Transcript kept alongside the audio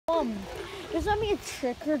there's gonna be a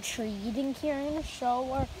trick-or-treating here. I'm gonna show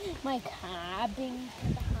her my cabin,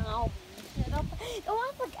 how set up. I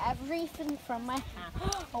have like everything from my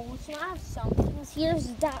house. So I have some things. Here's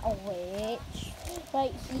that witch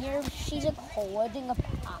right here. She's like holding a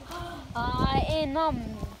pot. And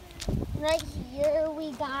right here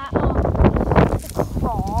we got the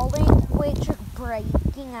crawling witch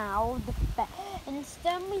breaking out of the bed. And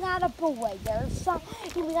then we got a bear, so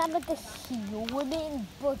we got like a human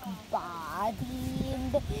body,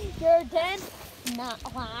 and you're then not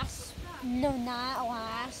last.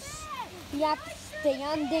 You have to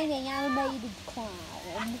stand in an animated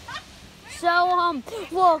clown. So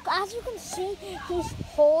look, as you can see, he's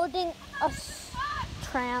holding a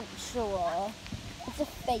tarantula. It's a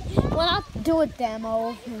fake. We'll not do a demo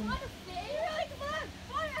of him.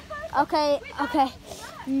 Okay,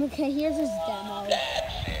 here's his demo.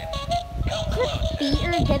 His feet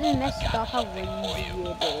are getting messed up how windy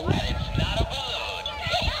it is.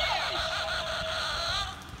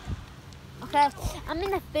 Okay, I'm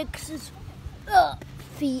gonna fix his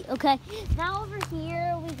feet, okay? Now over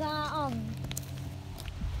here we got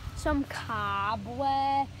some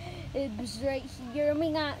cobwebs right here.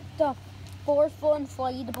 We got the 4-foot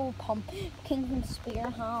inflatable pumpkin from Spear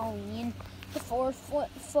Halloween. The 4-foot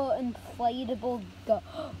inflatable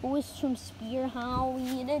ghost from Spear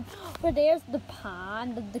Halloween. And over there's the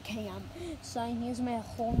pond of the camp. So here's my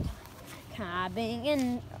whole cabin.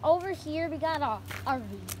 And over here we got a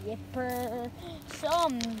reaper. So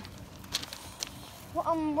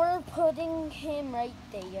we're putting him right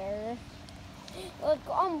there. Like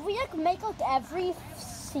we like make like every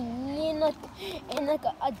scene like in like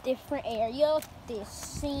a different area. Like this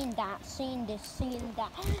scene, that scene, this scene,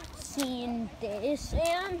 that scene, this,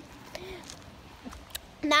 and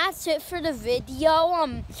that's it for the video.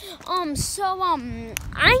 I'm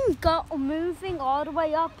moving all the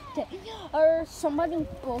way up to, or somebody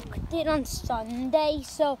booked it on Sunday,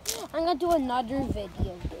 so I'm gonna do another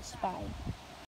video this time.